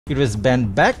It was Ben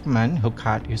Beckman who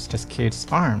cut Eustass Kid's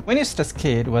arm. When Eustass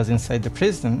Kid was inside the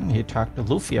prison, he talked to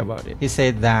Luffy about it. He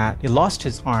said that he lost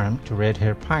his arm to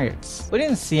red-haired pirates. We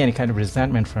didn't see any kind of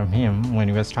resentment from him when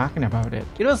he was talking about it.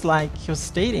 It was like he was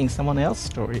stating someone else's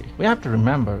story. We have to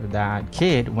remember that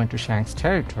Kid went to Shanks'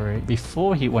 territory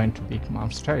before he went to Big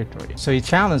Mom's territory. So he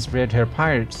challenged red-haired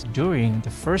pirates during the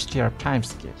first year of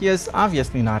timeskip. He is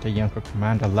obviously not a Yonko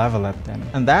commander level at then,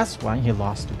 and that's why he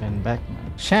lost to Ben Beckman.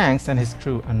 Shanks and his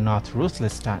crew are not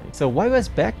ruthless types. So why was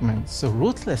Beckman so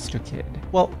ruthless to Kid?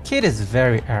 Well, Kid is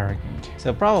very arrogant.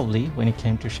 So probably when he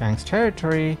came to Shanks'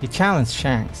 territory, he challenged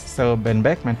Shanks. So Ben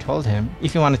Beckman told him,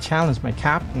 if you want to challenge my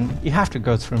captain, you have to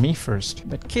go through me first.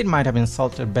 But Kid might have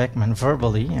insulted Beckman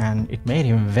verbally and it made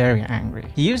him very angry.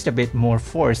 He used a bit more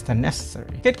force than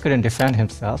necessary. Kid couldn't defend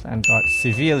himself and got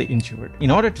severely injured.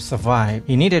 In order to survive,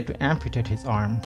 he needed to amputate his arm.